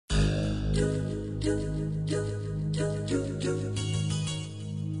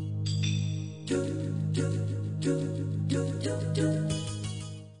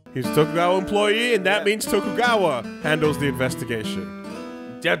He's a Tokugawa employee, and that means Tokugawa handles the investigation.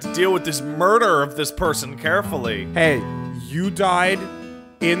 You have to deal with this murder of this person carefully. Hey, you died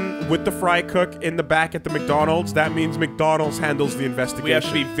with the fry cook in the back at the McDonald's. That means McDonald's handles the investigation. We have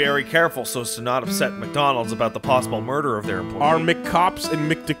to be very careful so as to not upset McDonald's about the possible murder of their employee. Our McCops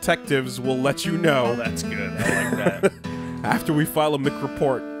and McDetectives will let you know. Oh, that's good. I like that. After we file a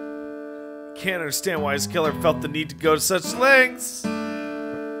McReport. Can't understand why his killer felt the need to go to such lengths.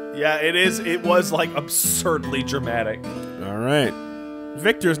 Yeah, it was like absurdly dramatic. All right.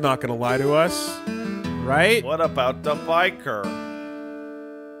 Victor's not gonna lie to us, right? What about the biker?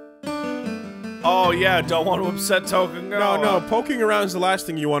 Oh yeah, don't want to upset Tokugawa. No, poking around is the last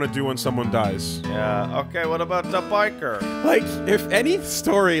thing you want to do when someone dies. Yeah, okay, what about the biker? Like, if any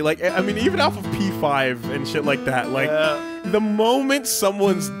story, like, I mean, even off of P5 and shit like that, like, the moment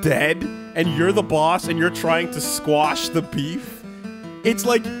someone's dead and you're the boss and you're trying to squash the beef, it's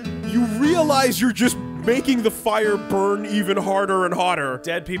like, you realize you're just making the fire burn even harder and hotter.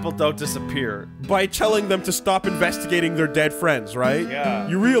 Dead people don't disappear. By telling them to stop investigating their dead friends, right? Yeah.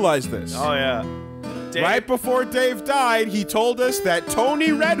 You realize this. Oh, yeah. Dave. Right before Dave died, he told us that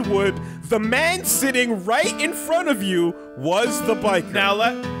Tony Redwood, the man sitting right in front of you, was the biker. Now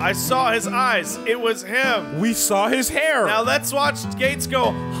I saw his eyes. It was him. We saw his hair. Now let's watch Gates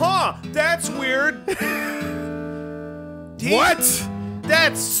go, huh, that's weird. What?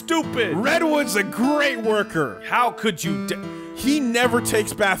 That's stupid. Redwood's a great worker. How could you He never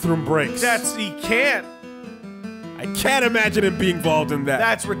takes bathroom breaks. He can't. I can't imagine him being involved in that.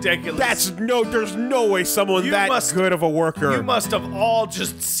 That's ridiculous. There's no way someone good of a worker. You must have all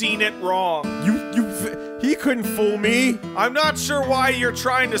just seen it wrong. He couldn't fool me. I'm not sure why you're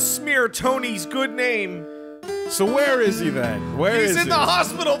trying to smear Tony's good name. So where is he then? He's in the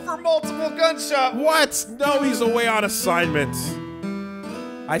hospital for multiple gunshots. What? No, he's away on assignment.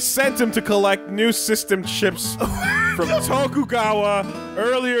 I sent him to collect new system chips from Tokugawa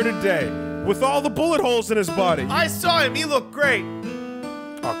earlier today, with all the bullet holes in his body. I saw him. He looked great.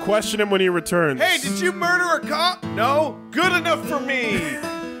 I'll question him when he returns. Hey, did you murder a cop? No? Good enough for me.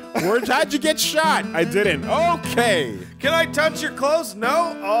 How'd you get shot? I didn't. Okay. Can I touch your clothes?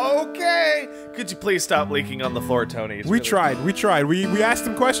 No? Okay. Could you please stop leaking on the floor, Tony? We tried. We asked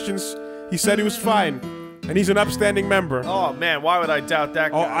him questions. He said he was fine. And he's an upstanding member. Oh, man, why would I doubt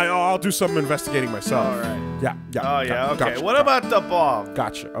that guy? I'll do some investigating myself. All right. Yeah. Oh, yeah, okay. Gotcha. What about the bomb?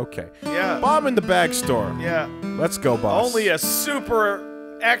 Gotcha, okay. Yeah. Bomb in the bag store. Yeah. Let's go, boss. Only a super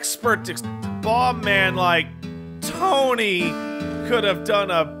expert bomb man like Tony could have done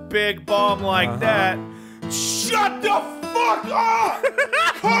a big bomb like that. Shut the fuck up!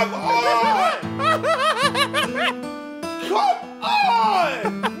 Come on! Come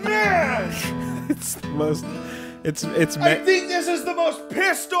on! Man! It's the most... I think this is the most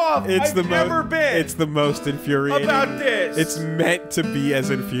pissed off I've ever been. It's the most infuriating. About this. It's meant to be as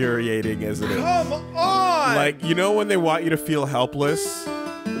infuriating as it is. Come on! Like, you know when they want you to feel helpless?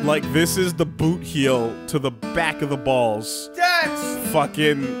 Like, this is the boot heel to the back of the balls. That's...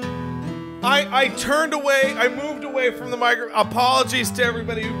 Fucking... I turned away, I moved away from the microphone. Apologies to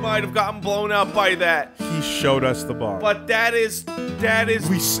everybody who might have gotten blown out by that. He showed us the bomb. But that is...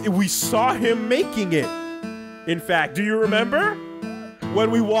 We saw him making it. In fact, do you remember?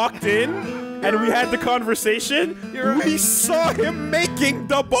 When we walked in and we had the conversation, we saw him making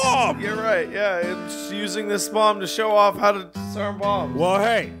the bomb! You're right, yeah. It's using this bomb to show off how to disarm bombs. Well,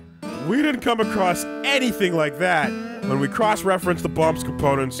 hey, we didn't come across anything like that when we cross-referenced the bomb's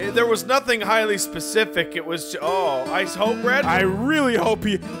components. There was nothing highly specific. It was, I hope Red. I really hope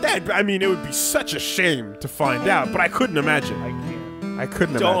I mean, it would be such a shame to find out, but I couldn't imagine. I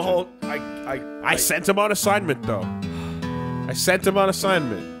couldn't imagine. I sent him on assignment, though. I sent him on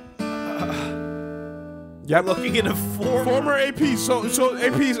assignment. Yep. Looking in a former APs. So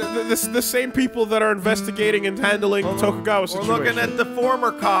APs, the same people that are investigating and handling the Tokugawa situation. We're looking at the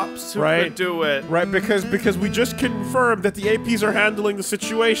former cops who could do it. Right, because we just confirmed that the APs are handling the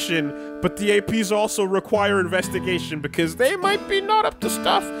situation, but the APs also require investigation because they might be not up to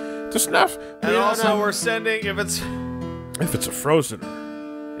snuff. And also we're sending, if it's a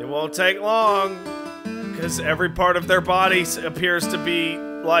frozener, it won't take long, because every part of their body appears to be,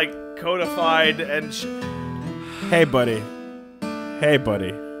 like, codified and Hey, buddy. Hey,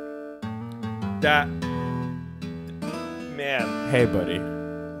 buddy. That... Man. Hey, buddy.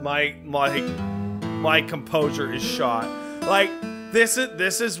 My composure is shot. Like, this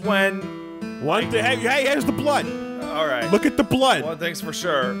is when... Hey, here's the blood. All right. Look at the blood. One thing's for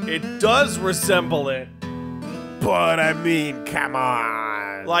sure. It does resemble it. But I mean, come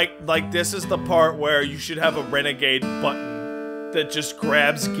on. Like this is the part where you should have a renegade button that just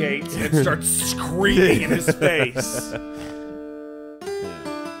grabs Gates and starts screaming in his face.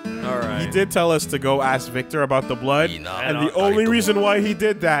 Alright. He did tell us to go ask Victor about the blood, and the only reason why he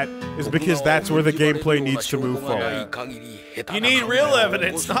did that is because that's where the gameplay needs to move forward. You need real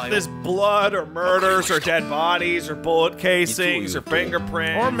evidence, not this blood or murders or dead bodies or bullet casings or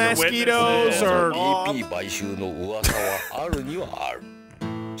fingerprints or mosquitoes or...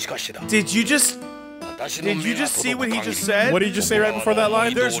 Did you just see what he just said? What did he just say right before that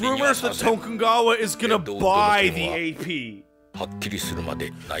line? There's rumors that Tokugawa is gonna buy the AP.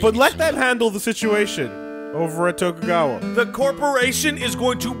 But let them handle the situation over at Tokugawa. The corporation is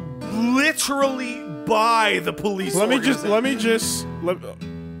going to literally buy the police. Let me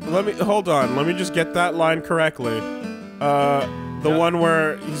hold on. Let me just get that line correctly. The one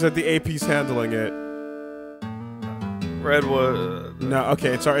where he said the AP's handling it. Redwood. No,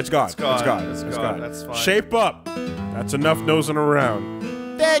 okay, it's gone. It's gone. That's fine. Shape up. That's enough nosing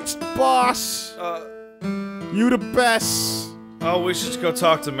around. Thanks, boss. You the best. Oh, we should go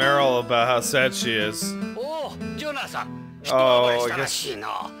talk to Meryl about how sad she is. Oh, I guess.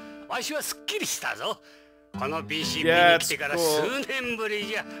 Yeah, it's cool.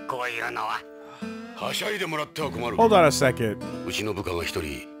 Hold on a second.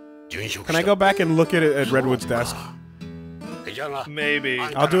 Can I go back and look at it at Redwood's desk? Maybe.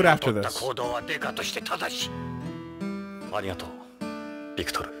 I'll do it after this.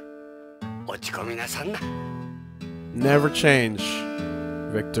 Never change,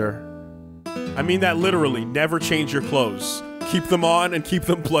 Victor. I mean that literally. Never change your clothes. Keep them on and keep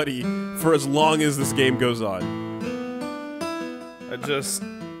them bloody for as long as this game goes on.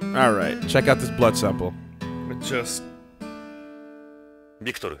 Alright, check out this blood sample.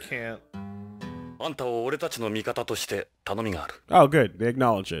 Victor. Can't. Oh, good. They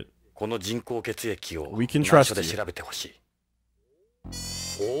acknowledge it. We can trust you.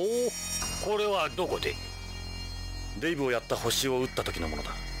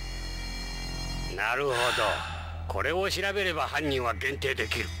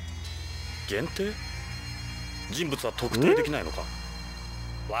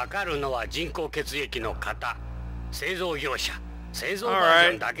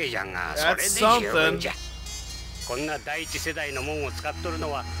 Alright. That's something.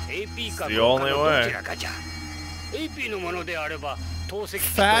 The only way.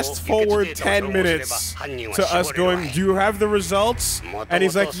 Fast forward 10 minutes to us going, do you have the results? And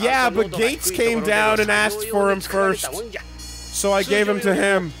he's like, yeah, but Gates came down and asked for him first. So I gave him to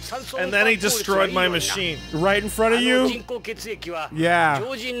him. And then he destroyed my machine. Right in front of you? Yeah.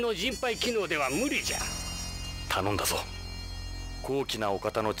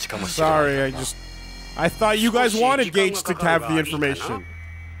 Sorry, I thought you guys wanted Gates to have the information.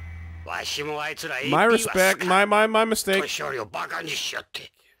 My respect, my mistake. I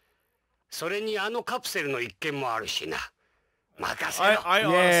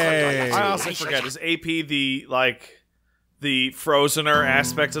honestly forget. Is AP the frozener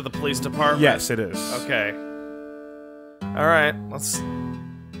aspect of the police department? Yes, it is. Okay. All right. Let's.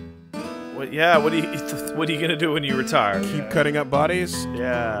 Yeah. What are you gonna do when you retire? Keep cutting up bodies.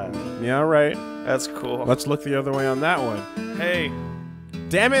 Yeah. Yeah. Right. That's cool. Let's look the other way on that one. Hey.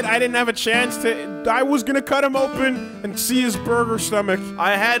 Damn it! I didn't have a chance to. I was gonna cut him open and see his burger stomach.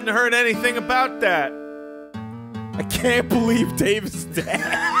 I hadn't heard anything about that. I can't believe Dave is dead.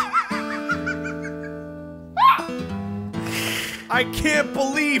 I can't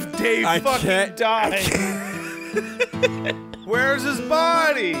believe Dave fucking died. Where's his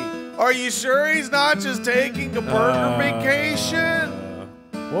body? Are you sure he's not just taking a burger vacation?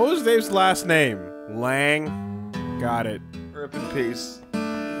 What was Dave's last name? Lang? Got it. Rip in peace,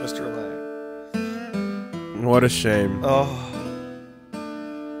 Mr. Lang. What a shame. Oh,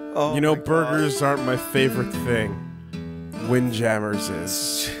 you know, burgers aren't my favorite thing. Windjammers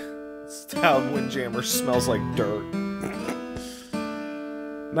is. It's how Windjammer smells like dirt.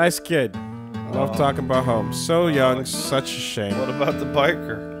 Nice kid. Love talking about home. So young, such a shame. What about the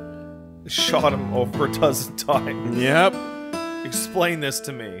biker? Shot him over a dozen times. Yep. Explain this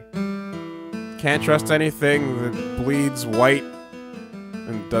to me. Can't trust anything that bleeds white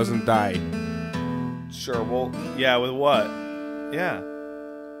and doesn't die. Sure, well, yeah, with what? Yeah.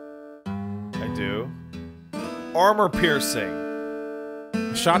 I do. Armor piercing.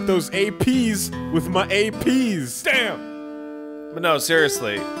 Shot those APs with my APs. Damn! But no,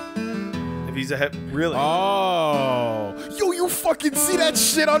 seriously. If he's a really? Oh. Yo, you fucking see that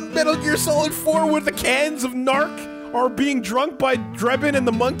shit on Metal Gear Solid 4 with the cans of narc are being drunk by Drebin and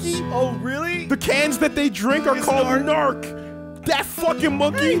the monkey. Oh, really? The cans that they drink are called Narc. That fucking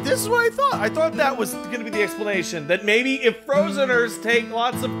monkey. Hey, this is what I thought. I thought that was gonna be the explanation. That maybe if Frozeners take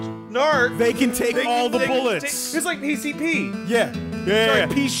lots of Narc, they can take all the bullets. It's like PCP. Yeah. Sorry,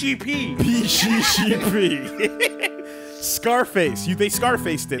 PCP. PCP. Scarface. They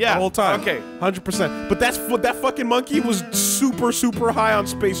Scarfaced it the whole time. Okay. 100%. But that fucking monkey was super, super high on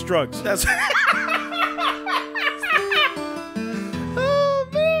space drugs. That's. Oh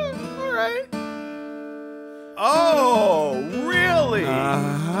man. All right. Oh, really?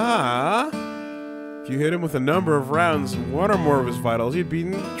 If you hit him with a number of rounds and one or more of his vitals, he'd be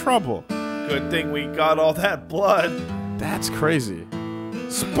in trouble. Good thing we got all that blood. That's crazy.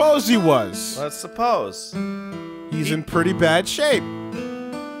 Suppose he was. Let's suppose. He's in pretty bad shape.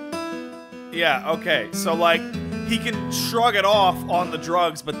 Yeah, okay. So, like, he can shrug it off on the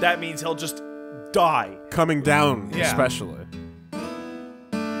drugs, but that means he'll just die. Coming down, especially.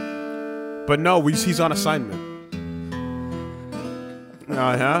 But no, he's on assignment.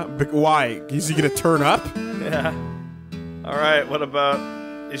 Why? Is he gonna turn up? Yeah. Alright, what about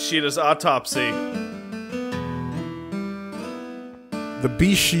Ishida's autopsy? The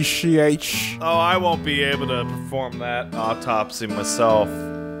BCCH. Oh, I won't be able to perform that autopsy myself.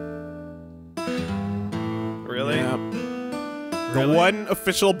 Really? Yeah. The one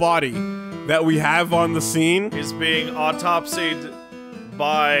official body that we have on the scene is being autopsied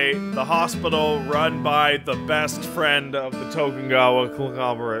by the hospital run by the best friend of the Tokugawa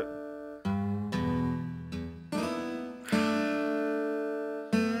conglomerate.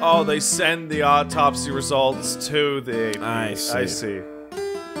 Oh, they send the autopsy results to the AP. I see.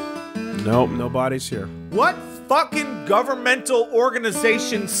 Nope, no bodies here. What fucking governmental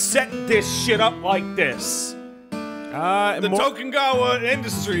organization set this shit up like this? The Tokugawa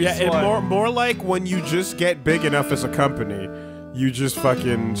Industries. Yeah, more like when you just get big enough as a company, you just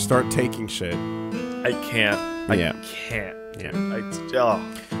fucking start taking shit. I can't. I can't.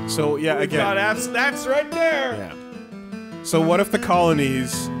 Yeah. So yeah, We've got that's right there. Yeah. So what if the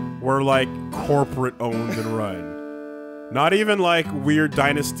colonies were like corporate owned and run? Not even like weird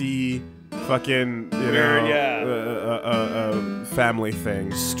dynasty, fucking family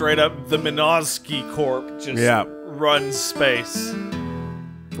things. Straight up, the Minosky Corp just runs space.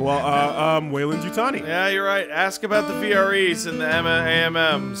 Well, Wayland Yutani. Yeah, you're right. Ask about the VREs and the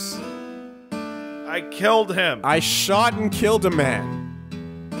AMMs. I killed him. I shot and killed a man.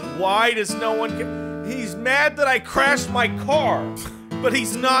 Why does no one? He's mad that I crashed my car, but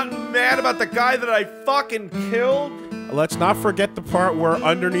he's not mad about the guy that I fucking killed. Let's not forget the part where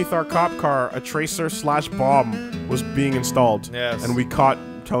underneath our cop car, a tracer/bomb was being installed. Yes. And we caught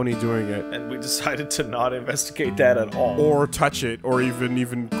Tony doing it. And we decided to not investigate that at all. Or touch it, or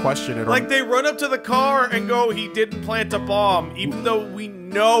even question it. Like, they run up to the car and go, he didn't plant a bomb, even though we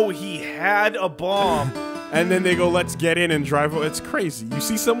know he had a bomb. And then they go, let's get in and drive. It's crazy. You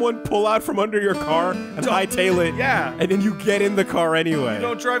see someone pull out from under your car and hightail it. Yeah. And then you get in the car anyway. You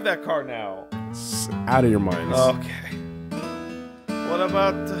don't drive that car now. It's out of your minds. Okay. What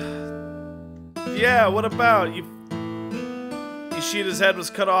about... what about... Ishida's head was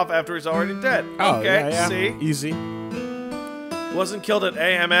cut off after he's already dead. Oh, okay, yeah. See? Easy. Wasn't killed at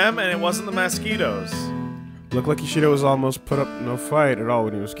AMM, and it wasn't the mosquitoes. Looked like Ishida was almost put up no fight at all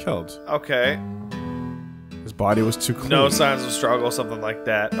when he was killed. Okay. His body was too clean. No signs of struggle, something like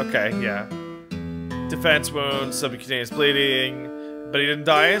that. Okay, yeah. Defense wounds, subcutaneous bleeding, but he didn't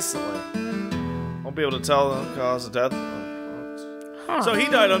die instantly. Won't be able to tell the cause of death. Huh. So he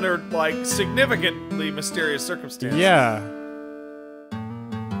died under, like, significantly mysterious circumstances. Yeah.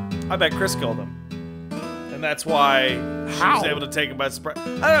 I bet Chris killed him. And that's why she was able to take him by surprise.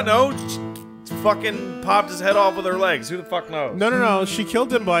 I don't know. She fucking popped his head off with her legs. Who the fuck knows? No. She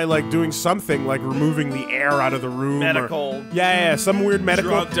killed him by, like, doing something, like removing the air out of the room. Medical. Yeah, some weird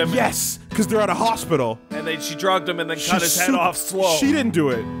medical. Drugged him. Yes, because they're at a hospital. And then she drugged him and then cut his head off slow. She didn't do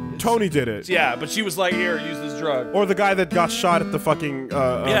it. Tony did it. Yeah, but she was like, here, use this drug. Or the guy that got shot at the fucking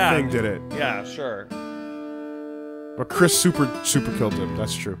thing did it. Yeah, sure. But Chris super killed him.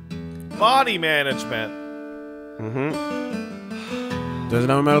 That's true. Body management. Mm-hmm. Doesn't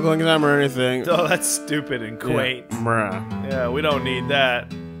have a medical exam or anything. Oh, that's stupid and quaint. Yeah. Yeah, we don't need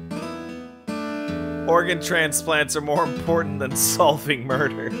that. Organ transplants are more important than solving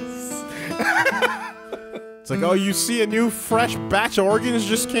murders. It's like, oh, you see a new fresh batch of organs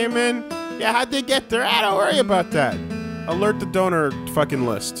just came in? Yeah, how'd they get there? Don't worry about that. Alert the donor fucking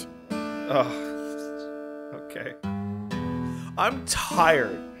list. Oh. Okay. I'm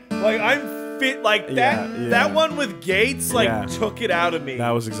tired. Like, I'm fit. Like, that one with Gates, like, took it out of me.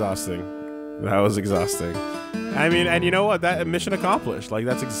 That was exhausting. That was exhausting. I mean, and you know what? That mission accomplished. Like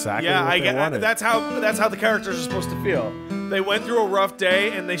that's exactly what they wanted. That's how the characters are supposed to feel. They went through a rough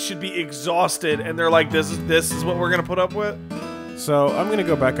day and they should be exhausted, and they're like, "This is what we're gonna put up with." So I'm gonna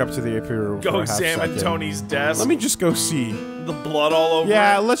go back up to the apiary room. Go examine Tony's desk. Let me just go see the blood all over.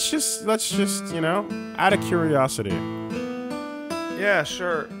 Yeah, it. let's just you know, out of curiosity. Yeah,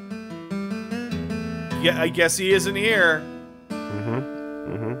 sure. Yeah, I guess he isn't here.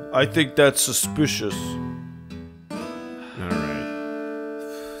 I think that's suspicious.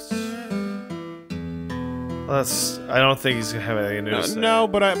 I don't think he's gonna have anything new to say. No,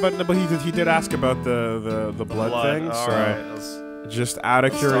 but he did ask about the blood thing. All so right, just out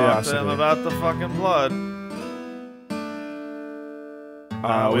of curiosity. Talk to him about the fucking blood.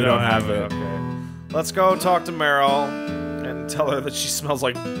 We don't have it. Okay, let's go talk to Meryl and tell her that she smells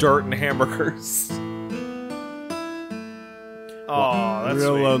like dirt and hamburgers. Oh, that's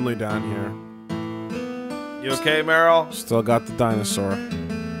real sweet. lonely down here. You okay, Meryl? Still got the dinosaur.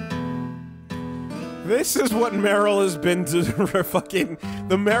 This is what Meryl has been to fucking...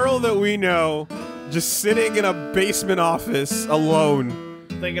 The Meryl that we know, just sitting in a basement office, alone.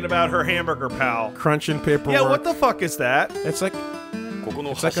 Thinking about her hamburger pal. Crunching paperwork. Yeah, what the fuck is that? It's like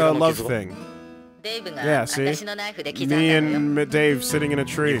a love thing. Yeah, see? Me and Dave sitting in a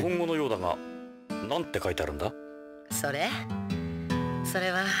tree.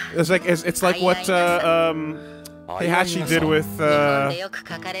 It's like what Heihachi did with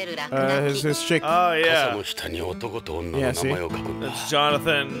his chick. Oh yeah. Yeah, see? It's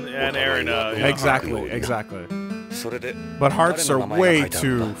Jonathan and Erina. Exactly. But hearts are way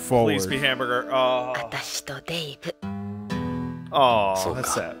too forward. Please be hamburger. Oh. Oh,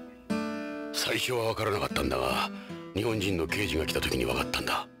 that's sad. 最初は分からなかったんだが、日本人の刑事が来た時に分かったん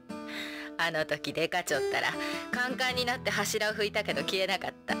だ。あの時デカちょったらカンカンになって柱を拭いたけど消えなか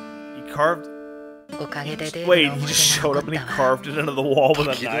った。He carved. おかげでデー Wait, he just showed up and he carved it into the wall with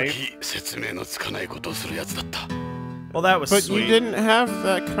a knife. 説明のつかないことをするやつだった。Well, that was but sweet. You didn't have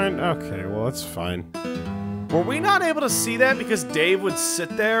that kind. Okay, well that's fine. Were we not able to see that because Dave would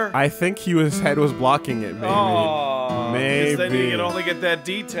sit there? I think his head was blocking it, maybe. Oh, maybe. Then he could only get that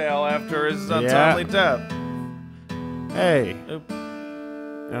detail after his untimely death. Hey. Oop.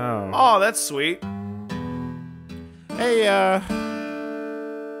 Oh. Oh, that's sweet. Hey,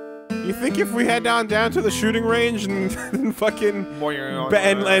 you think if we head down to the shooting range and fucking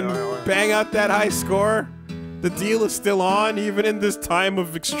bang out that high score, the deal is still on, even in this time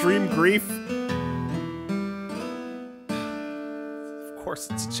of extreme grief? Of course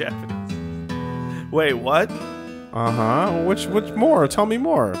it's Japanese. Wait, what? Which more? Tell me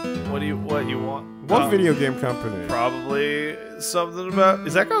more. What do you want? What video game company? Probably something about...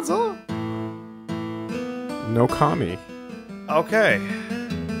 Is that Godzilla? No Kami. Okay.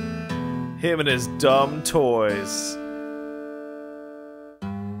 Him and his dumb toys.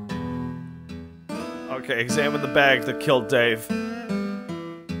 Okay, examine the bag that killed Dave.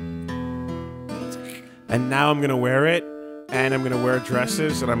 And now I'm gonna wear it, and I'm gonna wear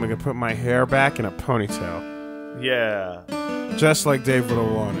dresses, and I'm gonna put my hair back in a ponytail. Yeah. Just like Dave would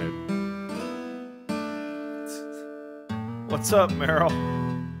have wanted. What's up, Meryl?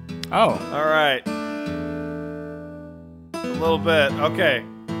 Oh. Alright. A little bit. Okay.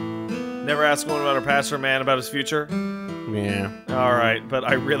 Never ask one about her past or a man about his future? Yeah. Alright, but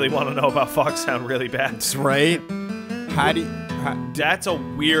I really want to know about Foxhound really bad. That's right. That's a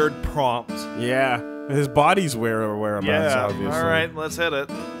weird prompt. Yeah. His body's whereabouts, obviously. Alright, let's hit it.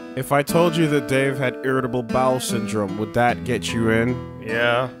 If I told you that Dave had irritable bowel syndrome, would that get you in?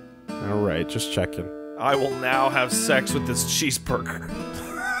 Yeah. Alright, just checking. I will now have sex with this cheeseburger.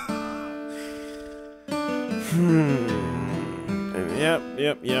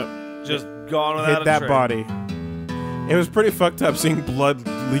 Yep. Just gone without hit that body. It was pretty fucked up seeing blood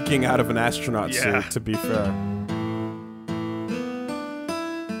leaking out of an astronaut suit, to be fair.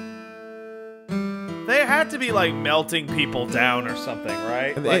 They had to be like melting people down or something,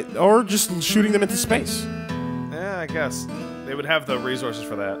 right? Or just shooting them into space. Yeah, I guess. They would have the resources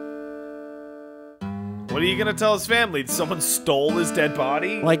for that. What are you gonna tell his family? Someone stole his dead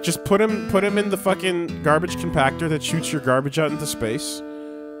body? Like, just put him in the fucking garbage compactor that shoots your garbage out into space.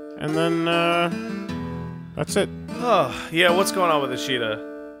 And then, that's it. Oh, yeah, what's going on with Ishida?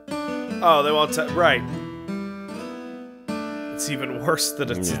 Oh, they won't right. It's even worse that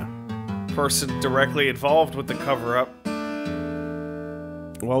it's a person directly involved with the cover-up.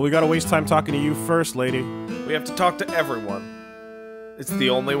 Well, we gotta waste time talking to you first, lady. We have to talk to everyone. It's the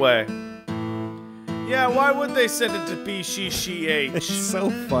only way. Yeah, why would they send it to B, she, H? It's so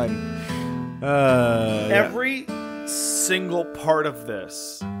funny. Every single part of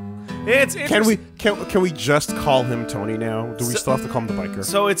this It's interesting. Can we just call him Tony now? Do we still have to call him the biker?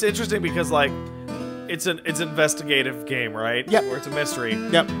 So it's interesting because like it's an investigative game, right? Yep. Where it's a mystery.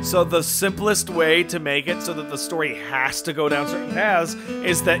 Yep. So the simplest way to make it so that the story has to go down certain paths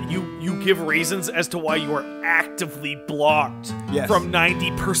is that you give reasons as to why you are actively blocked from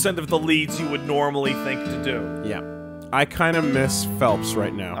 90% of the leads you would normally think to do. Yeah. I kind of miss Phelps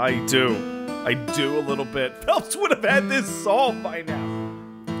right now. I do a little bit. Phelps would have had this solved by now.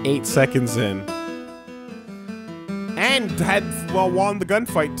 8 seconds in. And had won the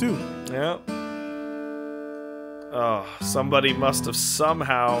gunfight too. Yeah. Oh, somebody must have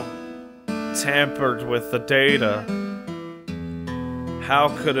somehow tampered with the data.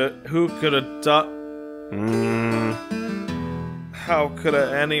 Who could have done? How could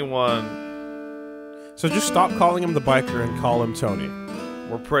anyone? So just stop calling him the biker and call him Tony.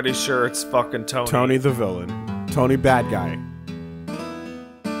 We're pretty sure it's fucking Tony. Tony the villain. Tony bad guy.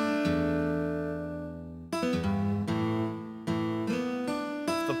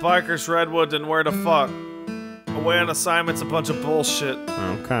 The biker's Redwood and where the fuck? Away on assignment's a bunch of bullshit.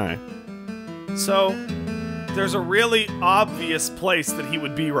 Okay. So, there's a really obvious place that he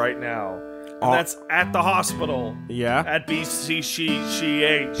would be right now. And that's at the hospital. Yeah. At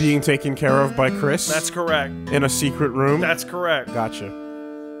BCCH. Being taken care of by Chris? That's correct. In a secret room? That's correct. Gotcha.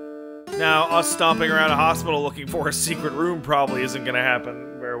 Now, us stomping around a hospital looking for a secret room probably isn't going to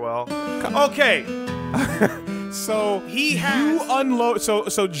happen very well. Okay. So he has unload.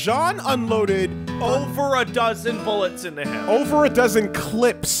 So John unloaded over a dozen bullets into him. Over a dozen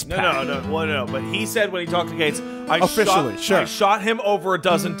clips. No. But he said when he talked to Gates, I shot him over a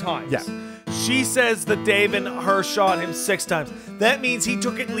dozen times. Yeah. She says that Dave and her shot him 6 times. That means he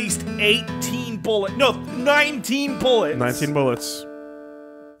took at least 19 bullets. No, 19 bullets. 19 bullets.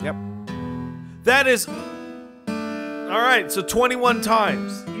 Yep. That is... Alright, so 21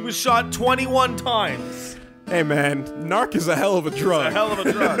 times. He was shot 21 times. Hey man, narc is a hell of a drug. It's a hell of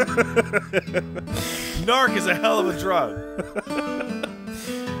a drug. Narc is a hell of a drug.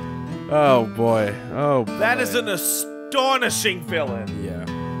 Oh boy. Oh boy. That is an astonishing villain. Yeah.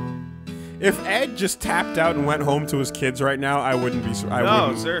 If Ed just tapped out and went home to his kids right now, I wouldn't be...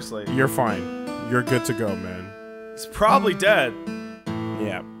 No, seriously. You're fine. You're good to go, man. He's probably dead.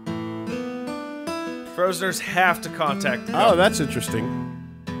 Yeah. Frozeners have to contact the government. Oh, that's interesting.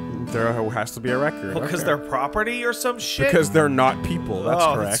 There has to be a record. Well, because they're property or some shit? Because they're not people, that's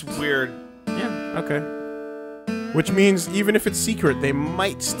correct. That's weird. Yeah, okay. Which means even if it's secret, they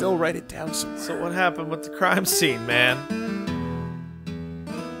might still write it down somewhere. So what happened with the crime scene, man?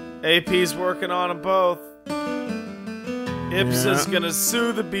 AP's working on them both. Ipsa's gonna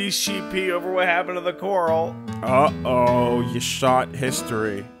sue the BCP over what happened to the coral. Uh-oh, you shot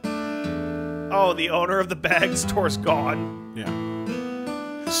history. Oh, the owner of the bag store's gone. Yeah.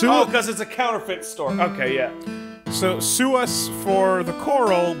 Because it's a counterfeit store. Okay, yeah. So sue us for the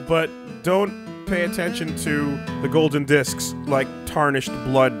coral, but don't pay attention to the golden discs like tarnished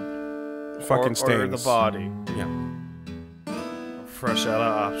blood fucking stains. Or the body. Yeah. Fresh out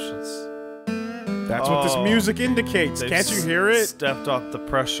of options. That's what this music indicates. Can't you hear it? Stepped up the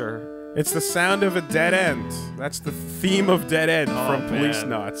pressure. It's the sound of a dead end. That's the theme of Dead End from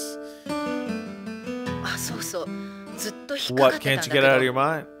Policenauts. What, can't you get out of your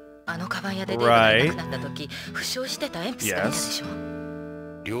mind? Right. Yes.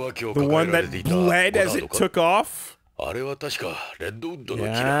 The one that bled as it took off? Yeah.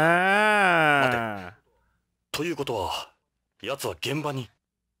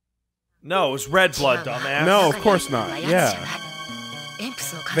 No, it was red blood, dumbass. No, of course not. Yeah.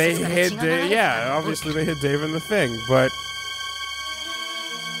 They hid, obviously they hid Dave in the thing, but...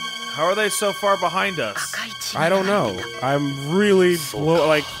 How are they so far behind us? I don't know. I'm really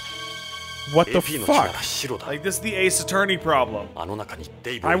like, what the fuck? Like, this is the Ace Attorney problem.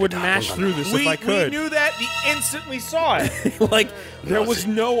 I would mash through this if I could. We knew that the instant we saw it. Like, there was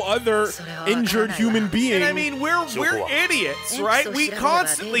no other injured human being. And I mean, we're idiots, right? We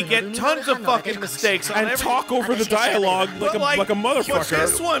constantly get tons of fucking mistakes on and talk over the dialogue like a motherfucker. But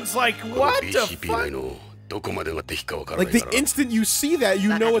this one's like, what the fuck? Like, the instant you see that,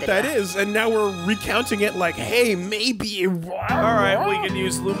 you know what that is, and now we're recounting it like, hey, maybe... Alright, we can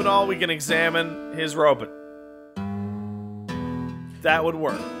use luminol, we can examine his robot. That would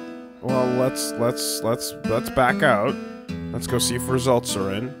work. Well, let's back out. Let's go see if results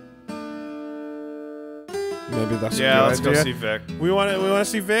are in. Maybe that's a good idea. Let's go see Vic. We wanna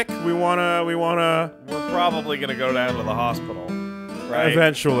see Vic? We're probably gonna go down to the hospital. Right?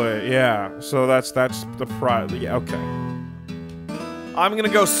 Eventually, yeah. So that's the yeah, okay. I'm gonna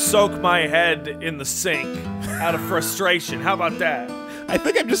go soak my head in the sink out of frustration. How about that? I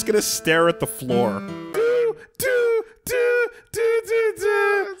think I'm just gonna stare at the floor.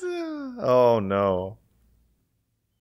 Oh no.